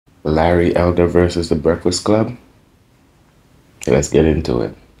Larry Elder versus the Breakfast Club. Okay, let's get into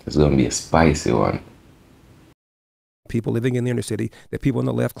it. It's gonna be a spicy one. People living in the inner city that people on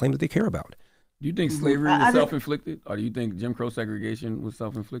the left claim that they care about. Do you think Hmm slavery was I think self-inflicted, or do you think Jim Crow segregation was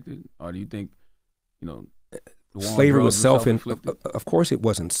self-inflicted, or do you think, you know, the war on Slavery was drugs was self-inflicted? of course it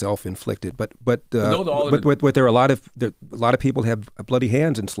wasn't self-inflicted, but But those are all of the. there are a lot of people have bloody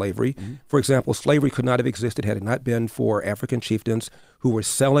hands in slavery. Mhm. For example, slavery could not have existed had it not been for African chieftains who were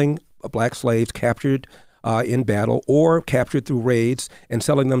selling black slaves captured in battle or captured through raids and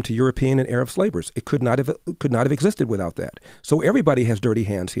selling them to European and Arab slavers. It could not have existed without that. So everybody has dirty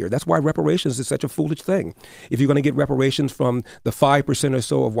hands here. That's why reparations is such a foolish thing. If you're going to get reparations from the 5% or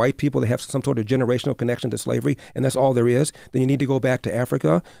so of white people that have some sort of generational connection to slavery, and that's all there is, then you need to go back to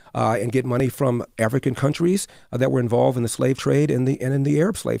Africa and get money from African countries that were involved in the slave trade and in the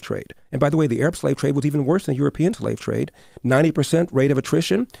Arab slave trade. And by the way, the Arab slave trade was even worse than the European slave trade. 90% rate of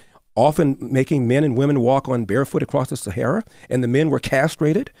attrition, often making men and women walk on barefoot across the Sahara, and the men were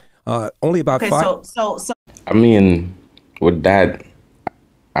castrated. Only about okay. five. So I mean, with that,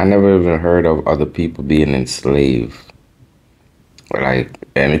 I never even heard of other people being enslaved. Like,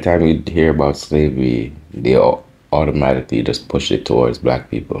 anytime you hear about slavery, they automatically just push it towards black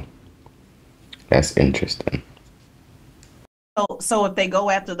people. That's interesting. so if they go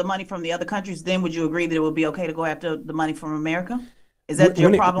after the money from the other countries, then would you agree that it would be okay to go after the money from America? Is that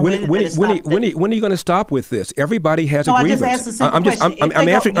your problem with it? That it stops that? When are you going to stop with this? Everybody has a No, I just grievance. asked a simple question. If they go,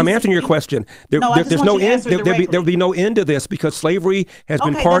 I'm you answering your said, question. no, I just There's want no you to end. answer it There'll be directly. no end to this because slavery has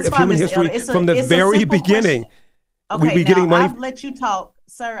been Okay, part that's of fine, human Mr. Elder. history from the It's a very simple beginning. question. Okay, We're getting now money. I've let you talk,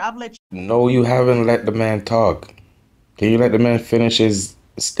 sir. I've let No, you haven't let the man talk. Can you let the man finish his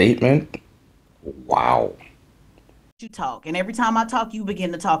statement? Wow. you talk, and every time I talk, you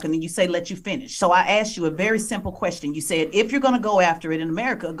begin to talk, and then you say, "Let you finish." So I asked you a very simple question. You said, "If you're going to go after it in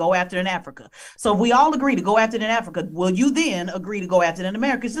America, go after it in Africa." So if we all agree to go after it in Africa, will you then agree to go after it in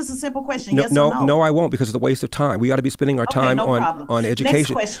America? It's just a simple question, No, yes or no, no. no, I won't because it's a waste of time. We ought to be spending our Okay, time no problem. on Next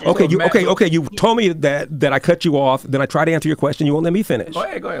education. question. Okay, So Matt, so okay. You told me that I cut you off. Then I try to answer your question. You won't let me finish. go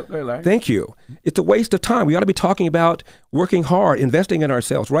ahead, Larry. Thank you. It's a waste of time. We ought to be talking about working hard, investing in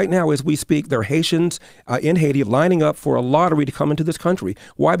ourselves. Right now, as we speak, there are Haitians in Haiti lining up for a lottery to come into this country.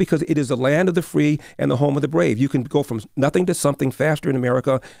 Why? Because it is the land of the free and the home of the brave. You can go from nothing to something faster in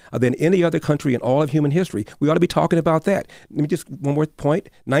America than any other country in all of human history. We ought to be talking about that. Let me just, one more point.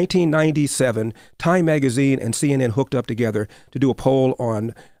 1997, Time Magazine and CNN hooked up together to do a poll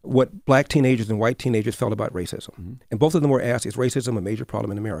on what black teenagers and white teenagers felt about racism. Mm-hmm. And both of them were asked, is racism a major problem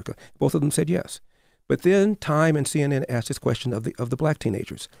in America? Both of them said yes. But then Time and CNN asked this question of the black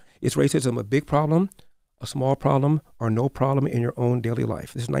teenagers. Is racism a big problem, a small problem, or no problem in your own daily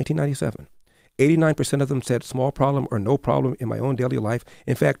life? This is 1997. 89% of them said small problem or no problem in my own daily life.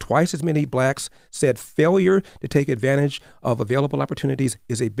 In fact, twice as many blacks said failure to take advantage of available opportunities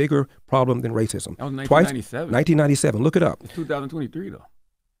is a bigger problem than racism. That was Twice, 1997. 1997. Look it up. It's 2023 though.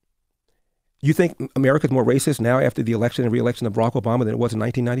 You think America's more racist now after the election and re-election of Barack Obama than it was in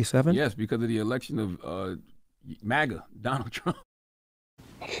 1997? Yes, because of the election of MAGA, Donald Trump.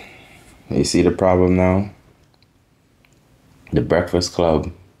 You see the problem now? The Breakfast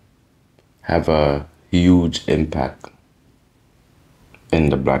Club have a huge impact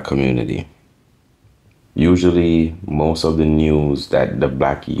in the black community. Usually, most of the news that the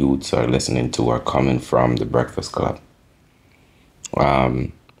black youths are listening to are coming from the Breakfast Club.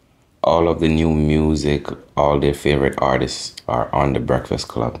 All of the new music, all their favorite artists are on the Breakfast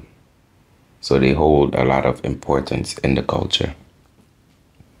Club. So they hold a lot of importance in the culture.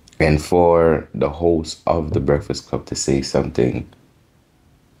 And for the host of the Breakfast Club to say something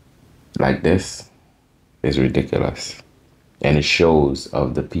like this is ridiculous. And it shows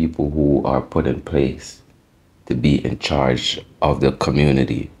of the people who are put in place to be in charge of the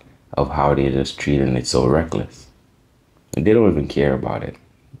community, of how they're just treating it so reckless. And they don't even care about it.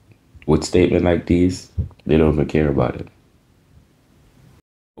 With statements like these, they don't even care about it.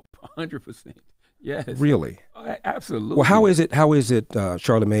 100%. Yes. Really? Absolutely. Well, how is it,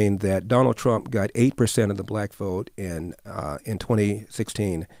 Charlemagne, that Donald Trump got 8% of the black vote in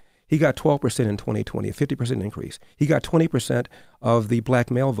 2016? He got 12% in 2020, a 50% increase. He got 20% of the black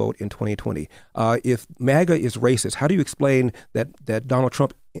male vote in 2020. If MAGA is racist, how do you explain that Donald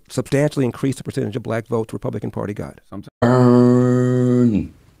Trump substantially increased the percentage of black votes the Republican Party got?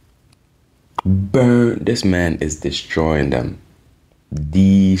 Burn. Burn. This man is destroying them.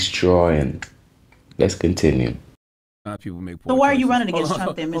 Destroying. Let's continue. People make So poor why are you choices. running Hold against on,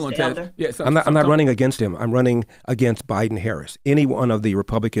 Trump then, hold on, Mr. Ted. Elder? Yeah, I'm not running against him. I'm running against Biden Harris. Any one of the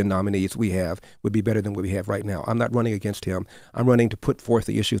Republican nominees we have would be better than what we have right now. I'm not running against him. I'm running to put forth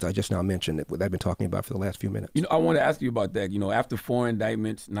the issues I just now mentioned that I've been talking about for the last few minutes. I want to ask you about that. After 4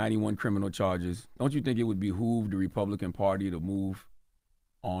 indictments, 91 criminal charges, don't you think it would behoove the Republican Party to move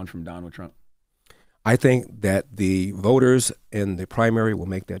on from Donald Trump? I think that the voters in the primary will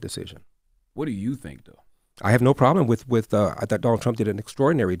make that decision. What do you think, though? I have no problem with I thought Donald Trump did an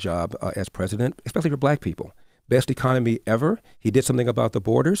extraordinary job as president, especially for black people. Best economy ever. He did something about the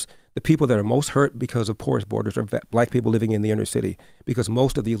borders. The people that are most hurt because of porous borders are black people living in the inner city, because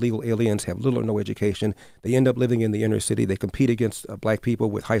most of the illegal aliens have little or no education. They end up living in the inner city. They compete against black people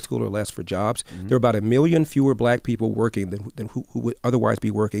with high school or less for jobs. Mm-hmm. There are about 1 million fewer black people working than who would otherwise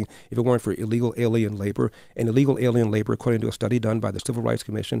be working if it weren't for illegal alien labor. And illegal alien labor, according to a study done by the Civil Rights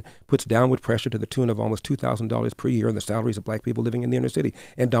Commission, puts downward pressure to the tune of almost $2,000 per year on the salaries of black people living in the inner city.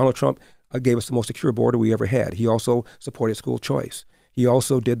 And Donald Trump gave us the most secure border we ever had. He also supported school choice. He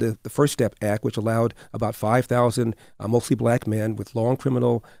also did the First Step Act, which allowed about 5,000 mostly black men with long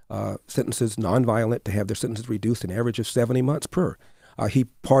criminal sentences, nonviolent, to have their sentences reduced an average of 70 months per. He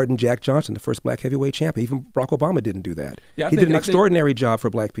pardoned Jack Johnson, the first black heavyweight champion. Even Barack Obama didn't do that. Yeah, he did an extraordinary job for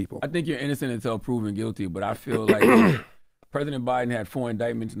black people. I think you're innocent until proven guilty, but I feel like President Biden had 4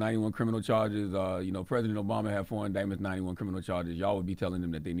 indictments, 91 criminal charges. President Obama had 4 indictments, 91 criminal charges. Y'all would be telling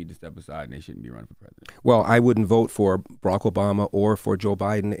them that they need to step aside and they shouldn't be running for president. Well, I wouldn't vote for Barack Obama or for Joe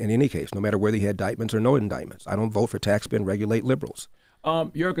Biden in any case, no matter whether he had indictments or no indictments. I don't vote for tax spend, regulate liberals.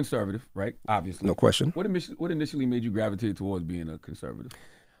 You're a conservative, right? Obviously. No question. What initially made you gravitate towards being a conservative?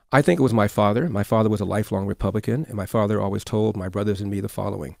 I think it was my father. My father was a lifelong Republican, and my father always told my brothers and me the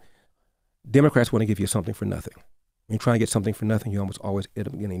following: Democrats want to give you something for nothing. When you try and get something for nothing, you almost always end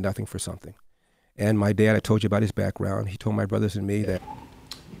up getting nothing for something. And my dad, I told you about his background. He told my brothers and me that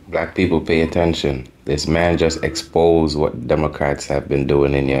black people, pay attention. This man just exposed what Democrats have been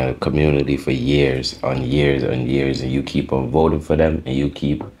doing in your community for years on years on years, and you keep on voting for them and you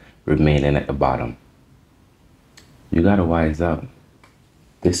keep remaining at the bottom. You gotta wise up.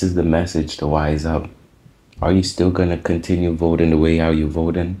 This is the message to wise up. Are you still gonna continue voting the way how you're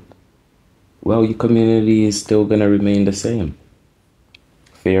voting? Well, your community is still gonna remain the same.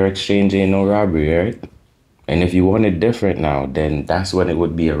 Fair exchange ain't no robbery, right? And if you want it different now, then that's when it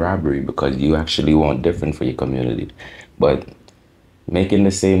would be a robbery, because you actually want different for your community. But making the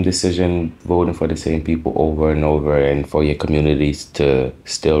same decision, voting for the same people over and over, and for your communities to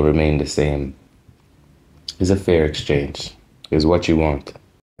still remain the same is a fair exchange, is what you want.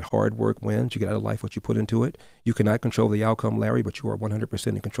 Hard work wins. You get out of life what you put into it. You cannot control the outcome, Larry, but you are 100%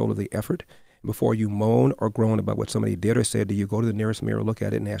 in control of the effort. Before you moan or groan about what somebody did or said to you, go to the nearest mirror, look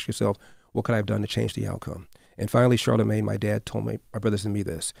at it, and ask yourself, what could I have done to change the outcome? And finally, Charlemagne, my dad told my brothers and me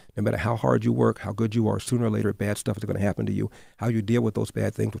this: no matter how hard you work, how good you are, sooner or later, bad stuff is going to happen to you. How you deal with those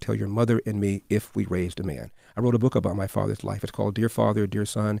bad things will tell your mother and me if we raised a man. I wrote a book about my father's life. It's called Dear Father, Dear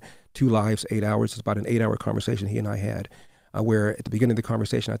Son, 2 Lives, 8 Hours. It's about an 8-hour conversation he and I had, where at the beginning of the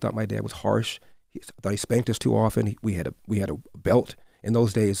conversation, I thought my dad was harsh. I thought he spanked us too often. We had a belt. In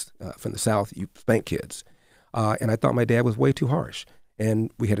those days, from the South, you spank kids. And I thought my dad was way too harsh.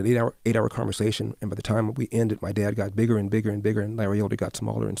 And we had an 8-hour conversation. And by the time we ended, my dad got bigger and bigger and bigger, and Larry Elder got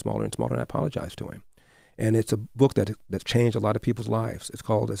smaller and smaller and smaller, and I apologized to him. And it's a book that changed a lot of people's lives. It's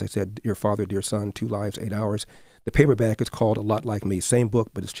called, as I said, Dear Father, Dear Son, 2 Lives, 8 Hours. The paperback is called A Lot Like Me. Same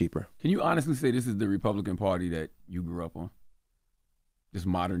book, but it's cheaper. Can you honestly say this is the Republican Party that you grew up on? This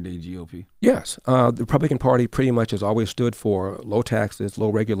modern day GOP? Yes. The Republican Party pretty much has always stood for low taxes, low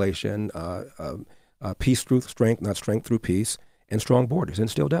regulation, peace through strength, not strength through peace, and strong borders, and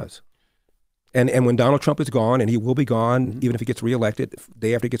still does. And when Donald Trump is gone, and he will be gone, even if he gets reelected, the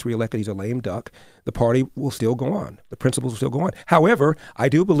day after he gets reelected, he's a lame duck, the party will still go on. The principles will still go on. However, I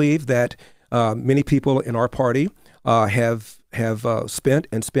do believe that many people in our party have spent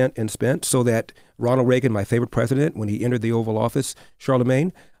and spent and spent, so that Ronald Reagan, my favorite president, when he entered the Oval Office,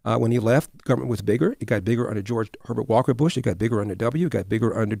 Charlemagne, when he left, government was bigger. It got bigger under George Herbert Walker Bush. It got bigger under W. It got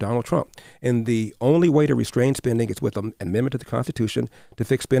bigger under Donald Trump. And the only way to restrain spending is with an amendment to the Constitution to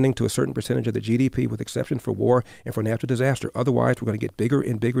fix spending to a certain percentage of the GDP, with exception for war and for natural disaster. Otherwise, we're going to get bigger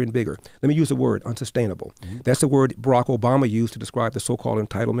and bigger and bigger. Let me use the word unsustainable. Mm-hmm. That's the word Barack Obama used to describe the so-called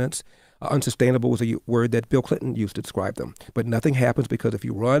entitlements. Unsustainable was a word that Bill Clinton used to describe them. But nothing happens, because if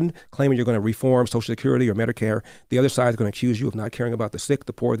you run claiming you're going to reform Social Security or Medicare, the other side is going to accuse you of not caring about the sick,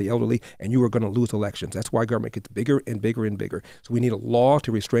 the poor, the elderly, and you are going to lose elections. That's why government gets bigger and bigger and bigger. So we need a law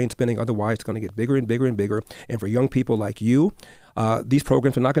to restrain spending. Otherwise, it's going to get bigger and bigger and bigger. And for young people like you, these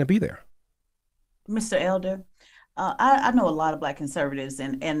programs are not going to be there. Mr. Elder, I know a lot of Black conservatives,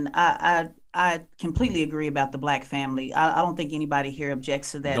 and I completely agree about the Black family. I don't think anybody here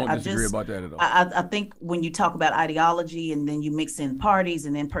objects to that. Don't disagree about that at all. I think when you talk about ideology and then you mix in parties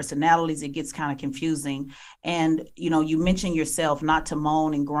and then personalities, it gets kind of confusing. And you mentioned yourself not to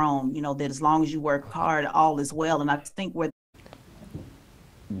moan and groan. That as long as you work hard, all is well. And I think where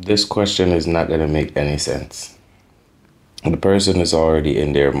This question is not going to make any sense. The person is already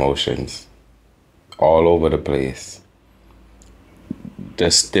in their emotions, all over the place. They're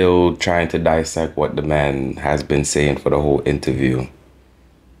still trying to dissect what the man has been saying for the whole interview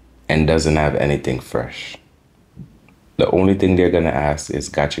and doesn't have anything fresh. The only thing they're going to ask is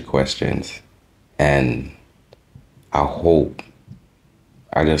gotcha questions. And I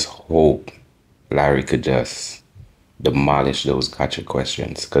just hope Larry could just demolish those gotcha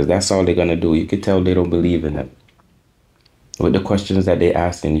questions, because that's all they're going to do. You could tell they don't believe in him. With the questions that they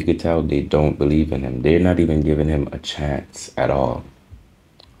ask him, you could tell they don't believe in him. They're not even giving him a chance at all.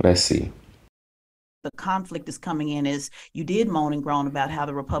 Let's see. the conflict is coming in is you did moan and groan about how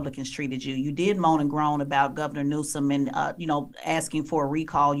the Republicans treated you. You did moan and groan about Governor Newsom and, asking for a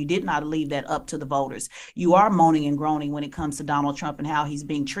recall. You did not leave that up to the voters. You are moaning and groaning when it comes to Donald Trump and how he's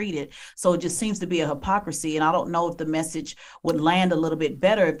being treated. So it just seems to be a hypocrisy. And I don't know if the message would land a little bit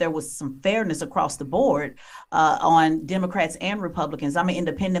better if there was some fairness across the board on Democrats and Republicans. I'm an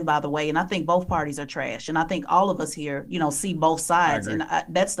independent, by the way, and I think both parties are trash. And I think all of us here, see both sides. And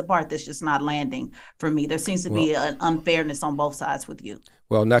that's the part that's just not landing for me. There seems to be an unfairness on both sides with you.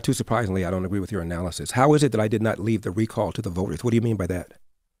 Well, not too surprisingly, I don't agree with your analysis. How is it that I did not leave the recall to the voters? What do you mean by that?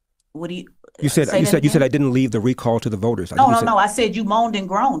 What do you? You said I didn't leave the recall to the voters. No. I said you moaned and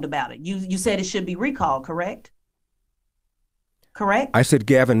groaned about it. You said it should be recalled, correct? Correct? I said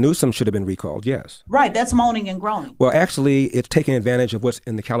Gavin Newsom should have been recalled, yes. Right, that's moaning and groaning. Well, actually, it's taking advantage of what's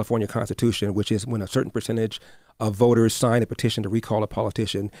in the California Constitution, which is when a certain percentage of voters sign a petition to recall a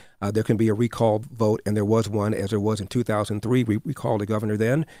politician, there can be a recall vote, and there was one, as there was in 2003. We recalled a governor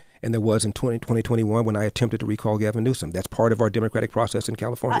then, and there was in 2021 when I attempted to recall Gavin Newsom. That's part of our democratic process in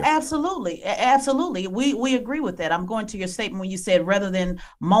California. Absolutely. We agree with that. I'm going to your statement when you said rather than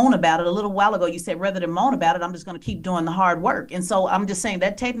moan about it. A little while ago, you said rather than moan about it, I'm just going to keep doing the hard work. And so I'm just saying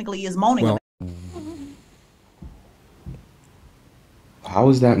that technically is moaning about it. How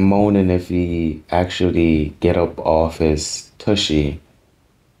is that moaning if he actually get up off his tushy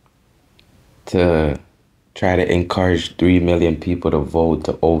to try to encourage 3 million people to vote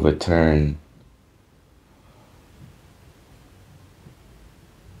to overturn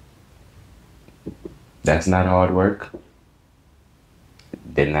that's not hard work?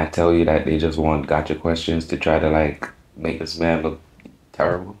 Didn't I tell you that they just want gotcha questions to try to make this man look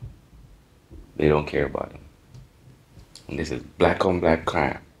terrible? They don't care about him. And this is black on black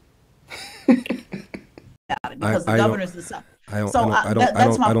crime. Because the governor's the son. I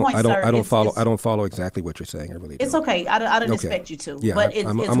don't follow exactly what you're saying. I really don't. It's okay. I don't expect you to. Yeah, but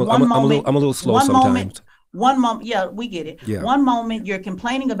I'm a little slow sometimes. One moment, yeah, we get it. Yeah. One moment you're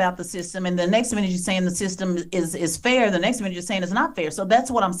complaining about the system, and the next minute you're saying the system is fair. The next minute you're saying it's not fair. So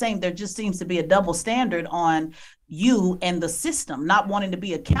that's what I'm saying. There just seems to be a double standard on you and the system, not wanting to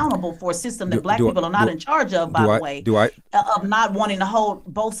be accountable for a system that black people are not in charge of, by the way, of not wanting to hold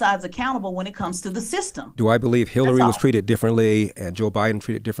both sides accountable when it comes to the system. Do I believe Hillary was treated differently and Joe Biden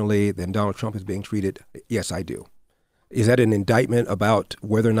treated differently than Donald Trump is being treated? Yes, I do. Is that an indictment about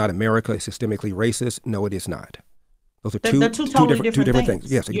whether or not America is systemically racist? No, it is not. Those are they're two totally different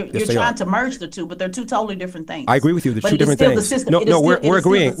things. Yes, you're trying to merge the two, but they're two totally different things. I agree with you. They're two different things. We're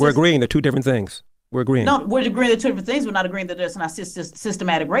agreeing. We're agreeing. They're two different things. We're agreeing. No, we're agreeing that two different things. We're not agreeing that there's not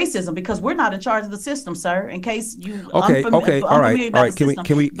systematic racism because we're not in charge of the system, sir. In case you all right.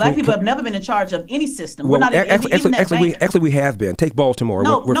 Can we? Black people have never been in charge of any system. We're not actually we have been. Take Baltimore.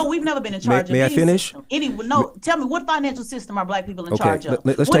 No, we've never been in charge of. May I finish? Tell me, what financial system are black people in charge of?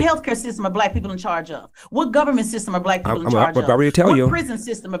 What healthcare system are black people in charge of? What government system are black people in charge of? I'm about ready to tell you. What prison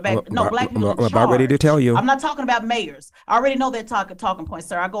system are black people in charge? I'm about ready to tell you. I'm not talking about mayors. I already know that talking point,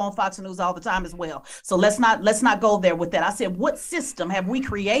 sir. I go on Fox News all the time as well. So let's not go there with that. I said, what system have we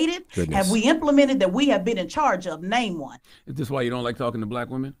created? Have we implemented that we have been in charge of? Name one. Is this why you don't like talking to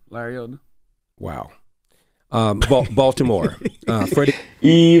black women, Larry Elder? Wow. Baltimore. Freddie.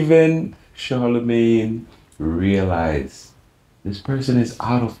 Even Charlemagne realized this person is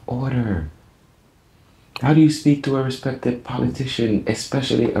out of order. How do you speak to a respected politician,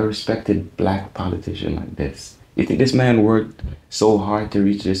 especially a respected black politician like this? You think this man worked so hard to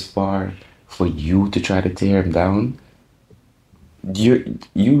reach this far for you to try to tear him down? You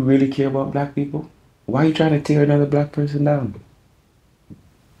really care about black people? Why are you trying to tear another black person down?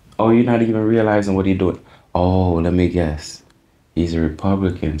 Oh, you're not even realizing what you're doing. Oh, let me guess. He's a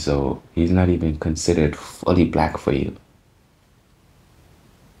Republican, so he's not even considered fully black for you.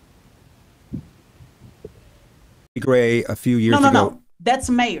 Gray a few No, years no, ago. no.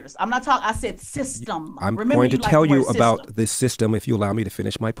 That's mayors. I'm not talking. I said system. I'm Remember, going to you like tell the word you about system. this system if you allow me to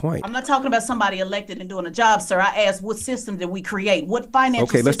finish my point. I'm not talking about somebody elected and doing a job, sir. I asked what system did we create? What financial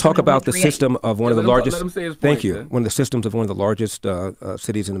Okay, let's system talk did we about the create? system of one Yeah, of the largest. let him say his Thank point, you. sir. One of the systems of one of the largest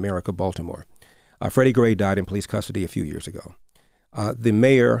cities in America, Baltimore. Freddie Gray died in police custody a few years ago. The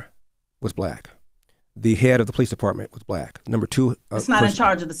mayor was black. The head of the police department was black. Number two, It's not in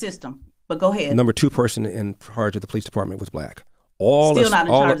charge of the system, but go ahead. number two person in charge of the police department was black. Still not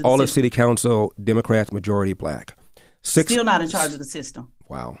in charge of the all of system. city council, Democrats, majority black. Still not in charge of the system.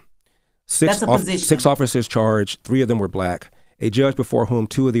 Wow. That's a position. 6 officers charged, 3 of them were black. A judge before whom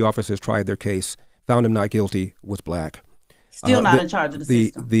 2 of the officers tried their case found him not guilty was black. Still not in charge of the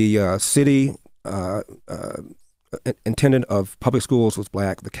system. The city intendant of public schools was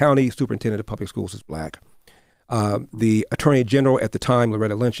black. The county superintendent of public schools was black. The attorney general at the time,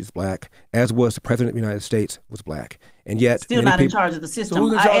 Loretta Lynch, is black, as was the president of the United States, was black. And yet, Still not in charge of the system.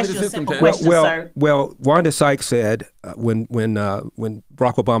 who's in I charge of asked the you a system, simple Ted? question, sir. Well, Wanda Sykes said when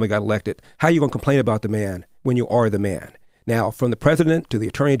Barack Obama got elected, how are you going to complain about the man when you are the man? Now, from the president to the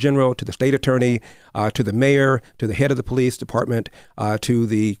attorney general to the state attorney to the mayor to the head of the police department to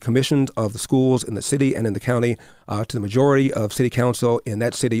the commissions of the schools in the city and in the county to the majority of city council in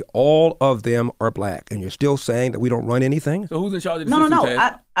that city, all of them are black. And you're still saying that we don't run anything? So who's in charge of the No, system, no, no.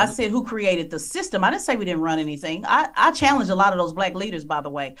 Ted? I said who created the system. I didn't say we didn't run anything. I challenged a lot of those black leaders, by the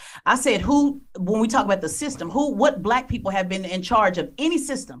way. I said who, when we talk about the system, what black people have been in charge of any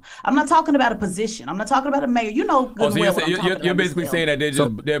system. I'm not talking about a position. I'm not talking about a mayor. You know good Oh, so well what I'm talking about. you're basically Mr. saying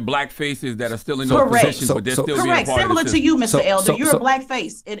that they're black faces that are still in those Correct. positions, but they're still being Correct. a part Similar of the to system. you, Mr. Elder. so- You're so- a black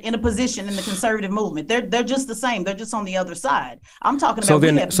face in a position in the conservative movement. They're just the same. They're just on the other side. I'm talking about we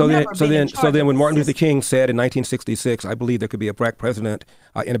have never been in charge then of when the Martin Luther system. King said in 1966, I believe there could be a black president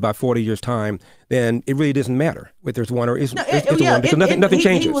in about 40 years' time, then it really doesn't matter if there's one or isn't one because nothing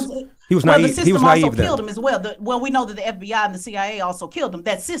changes. He was well, naive. the He was system also naive then. killed him as well. Well, we know that the FBI and the CIA also killed him.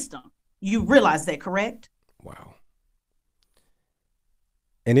 That system. You realize that, correct? Wow.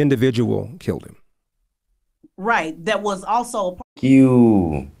 An individual killed him. Right. That was also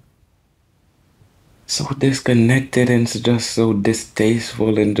You so disconnected and just so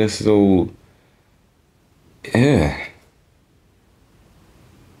distasteful and just so yeah.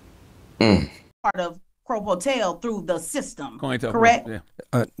 part of Crow Hotel through the system. COINTELPRO, Correct?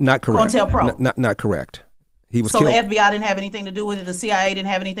 yeah. Not correct. COINTELPRO. Not correct. He was So killed. the FBI didn't have anything to do with it. The CIA didn't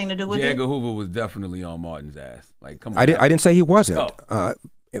have anything to do with J. it. Edgar Hoover was definitely on Martin's ass. Like, come on. I didn't say he wasn't. Oh.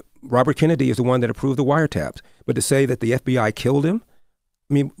 Robert Kennedy is the one that approved the wiretaps. But to say that the FBI killed him,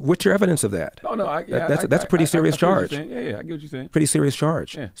 I mean, what's your evidence of that? Oh, no, That's a pretty serious I see what you're charge. saying. Yeah, I get what you're saying. Pretty serious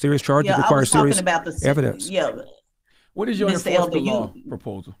charge. Yeah. Serious charges Yeah, I require was talking serious about the evidence. Yeah. What is your Mr. enforcement Elder, law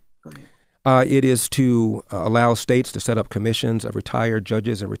proposal? It is to allow states to set up commissions of retired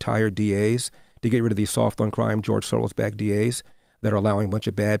judges and retired DAs to get rid of these soft on crime George Soros-backed DAs that are allowing a bunch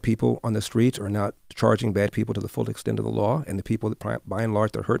of bad people on the streets or not charging bad people to the full extent of the law. And the people that, by and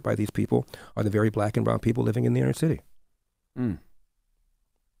large, that are hurt by these people are the very black and brown people living in the inner city. Mm.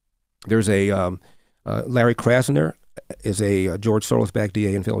 There's a Larry Krasner is a George Soros-backed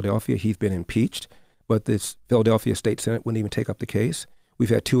DA in Philadelphia. He's been impeached, but this Philadelphia State Senate wouldn't even take up the case. We've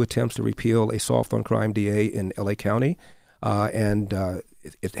had 2 attempts to repeal a soft on crime DA in LA County, and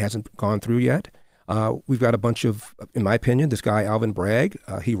it hasn't gone through yet. We've got a bunch of, in my opinion, this guy, Alvin Bragg,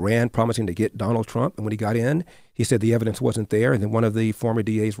 he ran promising to get Donald Trump. And when he got in, he said the evidence wasn't there. And then one of the former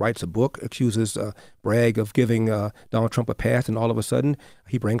DAs writes a book, accuses Bragg of giving Donald Trump a pass. And all of a sudden,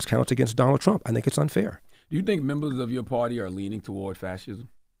 he brings counts against Donald Trump. I think it's unfair. Do you think members of your party are leaning toward fascism?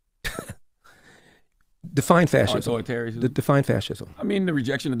 Define fascism. Authoritarianism? Define fascism. I mean, the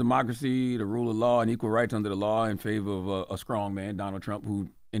rejection of democracy, the rule of law, and equal rights under the law in favor of a strong man, Donald Trump, who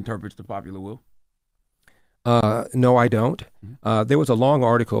interprets the popular will. No, I don't. There was a long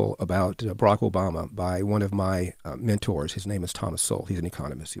article about Barack Obama by one of my mentors. His name is Thomas Sowell. He's an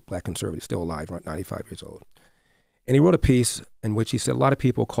economist, a black conservative, still alive, around 95 years old. And he wrote a piece in which he said a lot of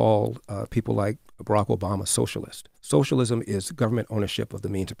people call people like Barack Obama socialist. Socialism is government ownership of the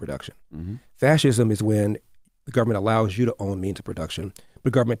means of production. Mm-hmm. Fascism is when the government allows you to own means of production,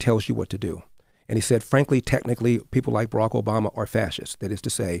 but government tells you what to do. And he said, frankly, technically, people like Barack Obama are fascists. That is to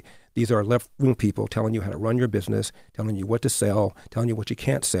say, these are left-wing people telling you how to run your business, telling you what to sell, telling you what you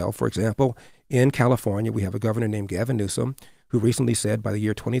can't sell. For example, in California, we have a governor named Gavin Newsom who recently said by the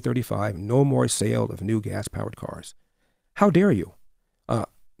year 2035, no more sale of new gas-powered cars. How dare you?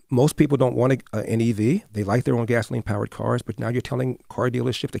 most people don't want an EV. They like their own gasoline-powered cars, but now you're telling car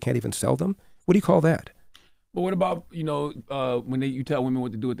dealerships they can't even sell them? What do you call that? But what about, when you tell women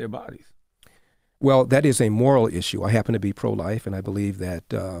what to do with their bodies? Well, that is a moral issue. I happen to be pro-life, and I believe that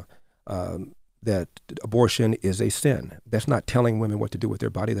that abortion is a sin. That's not telling women what to do with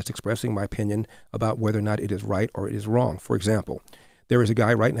their body. That's expressing my opinion about whether or not it is right or it is wrong. For example, there is a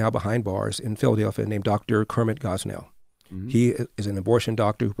guy right now behind bars in Philadelphia named Dr. Kermit Gosnell. Mm-hmm. He is an abortion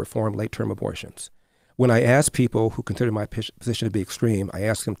doctor who performed late-term abortions. When I ask people who consider my position to be extreme, I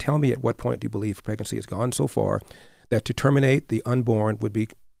ask them, tell me at what point do you believe pregnancy has gone so far that to terminate the unborn would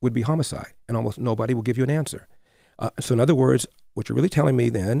be homicide? And almost nobody will give you an answer. So in other words, what you're really telling me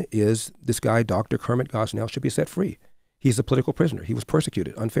then is this guy, Dr. Kermit Gosnell, should be set free. He's a political prisoner. He was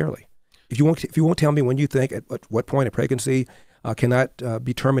persecuted unfairly. If you won't tell me when you think at what point a pregnancy cannot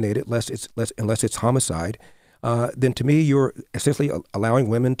be terminated unless it's homicide, then to me you're essentially allowing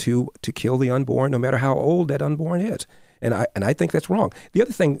women to kill the unborn, no matter how old that unborn is. And I think that's wrong. The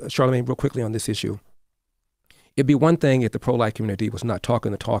other thing, Charlamagne, real quickly on this issue, it'd be one thing if the pro-life community was not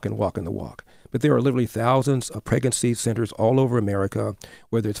talking the talk and walking the walk. But there are literally thousands of pregnancy centers all over America,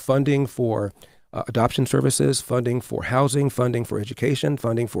 whether it's funding for adoption services, funding for housing, funding for education,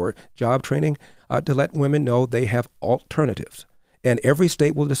 funding for job training, to let women know they have alternatives. And every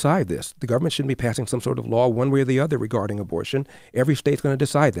state will decide this. The government shouldn't be passing some sort of law one way or the other regarding abortion. Every state's going to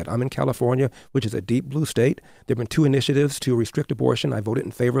decide that. I'm in California, which is a deep blue state. There have been 2 initiatives to restrict abortion. I voted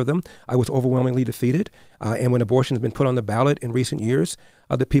in favor of them. I was overwhelmingly defeated. And when abortion has been put on the ballot in recent years,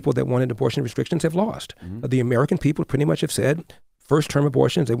 the people that wanted abortion restrictions have lost. Mm-hmm. The American people pretty much have said, first-term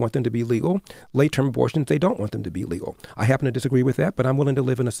abortions, they want them to be legal. Late-term abortions, they don't want them to be legal. I happen to disagree with that, but I'm willing to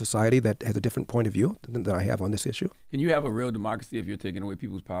live in a society that has a different point of view than I have on this issue. Can you have a real democracy if you're taking away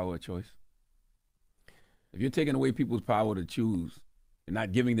people's power of choice? If you're taking away people's power to choose and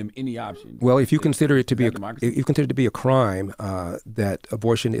not giving them any options. Well, if you consider it to be a crime that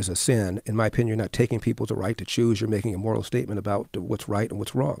abortion is a sin, in my opinion, you're not taking people's right to choose. You're making a moral statement about what's right and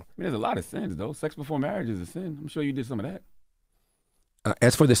what's wrong. I mean, there's a lot of sins, though. Sex before marriage is a sin. I'm sure you did some of that.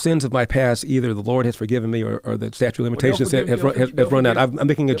 As for the sins of my past, either the Lord has forgiven me or the statute of limitations has run out. I'm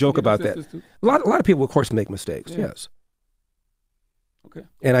making a joke about that. A lot of people, of course, make mistakes, yes. Okay.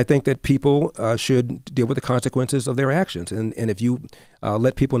 And I think that people should deal with the consequences of their actions. And if you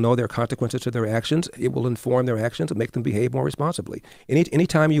let people know there are consequences to their actions, it will inform their actions and make them behave more responsibly.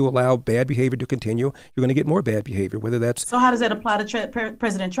 Anytime you allow bad behavior to continue, you're going to get more bad behavior, whether that's... So how does that apply to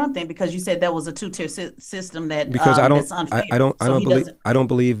President Trump then? Because you said that was a 2-tier system that because that's unfair. I don't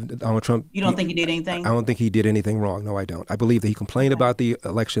believe Donald Trump... You don't think he did anything? I don't think he did anything wrong. No, I don't. I believe that he complained about the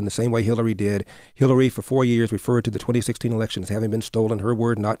election the same way Hillary did. Hillary, for 4 years, referred to the 2016 election as having been stolen, her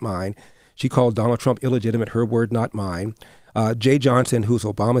word, not mine. She called Donald Trump illegitimate, her word, not mine. Jay Johnson, who's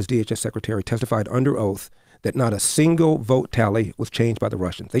Obama's DHS secretary, testified under oath that not a single vote tally was changed by the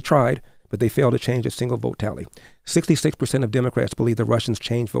Russians. They tried, but they failed to change a single vote tally. 66% of Democrats believe the Russians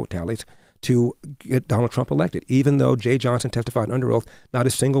changed vote tallies to get Donald Trump elected. Even though Jay Johnson testified under oath, not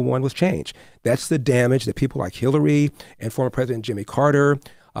a single one was changed. That's the damage that people like Hillary and former President Jimmy Carter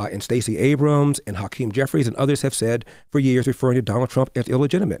and Stacey Abrams and Hakeem Jeffries and others have said for years, referring to Donald Trump as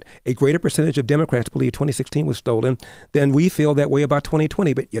illegitimate. A greater percentage of Democrats believe 2016 was stolen than we feel that way about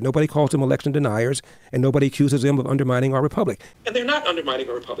 2020, but yet nobody calls them election deniers and nobody accuses them of undermining our republic. And they're not undermining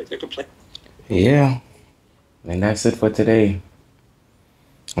our republic, they're complaining. Yeah, and that's it for today.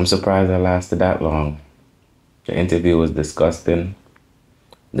 I'm surprised I lasted that long. The interview was disgusting.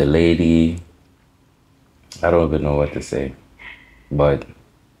 The lady, I don't even know what to say, but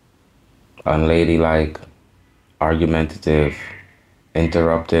unladylike, argumentative,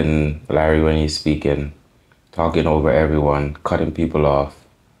 interrupting Larry when he's speaking, talking over everyone, cutting people off.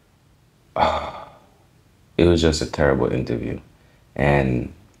 It was just a terrible interview.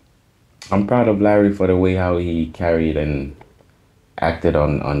 And I'm proud of Larry for the way how he carried and acted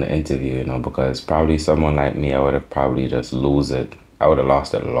on the interview, because probably someone like me, I would have probably just lose it. I would have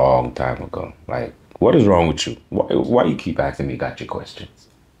lost it a long time ago. Like, what is wrong with you? Why you keep asking me got your questions?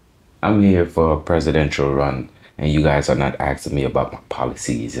 I'm here for a presidential run, and you guys are not asking me about my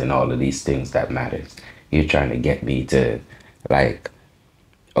policies and all of these things that matters. You're trying to get me to,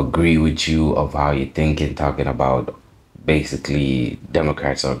 agree with you of how you're thinking, talking about basically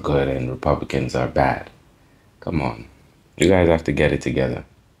Democrats are good and Republicans are bad. Come on. You guys have to get it together.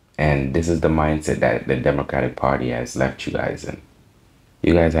 And this is the mindset that the Democratic Party has left you guys in.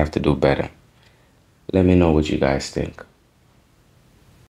 You guys have to do better. Let me know what you guys think.